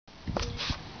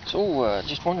So,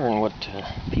 just wondering what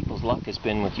people's luck has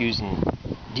been with using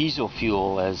diesel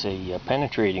fuel as a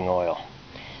penetrating oil.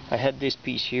 I had this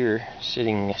piece here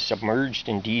sitting submerged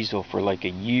in diesel for like a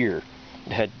year.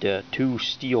 It had two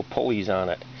steel pulleys on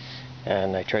it,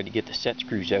 and I tried to get the set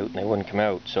screws out and they wouldn't come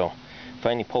out. So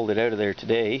finally pulled it out of there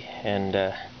today,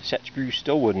 and set screws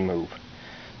still wouldn't move.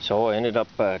 So I ended up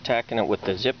tacking it with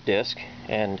the zip disc,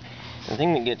 and the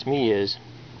thing that gets me is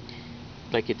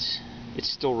like it's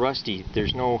still rusty.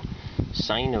 There's no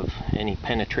sign of any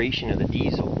penetration of the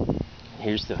diesel.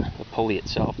 Here's the pulley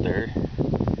itself there.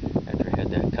 After I had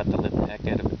to cut the living heck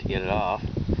out of it to get it off.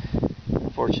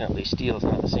 Unfortunately, steel is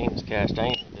not the same as cast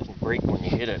iron. It doesn't break when you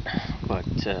hit it. But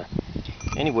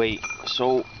anyway,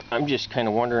 so I'm just kind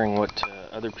of wondering what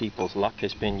other people's luck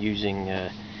has been using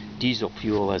diesel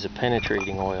fuel as a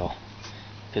penetrating oil.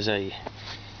 Because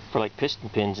for like piston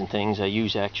pins and things, I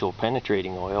use actual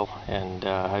penetrating oil, and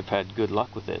I've had good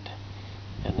luck with it.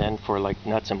 And then for like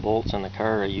nuts and bolts on the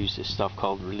car, I use this stuff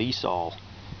called Release All.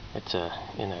 It's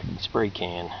in a spray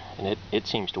can, and it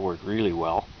seems to work really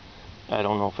well. I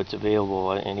don't know if it's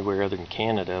available anywhere other than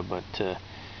Canada, but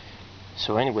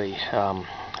so anyway,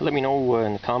 let me know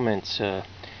in the comments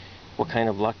what kind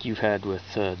of luck you've had with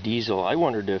diesel. I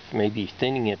wondered if maybe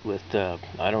thinning it with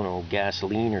I don't know,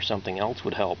 gasoline or something else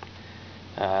would help.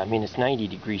 I mean, it's 90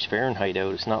 degrees Fahrenheit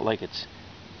out. It's not like it's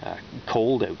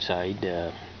cold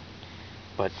outside,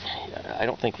 but I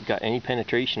don't think it got any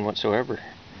penetration whatsoever.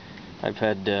 I've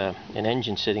had an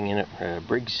engine sitting in it,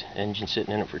 Briggs engine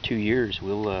sitting in it for 2 years.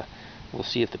 We'll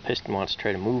see if the piston wants to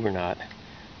try to move or not.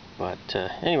 But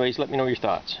anyways, let me know your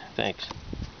thoughts. Thanks.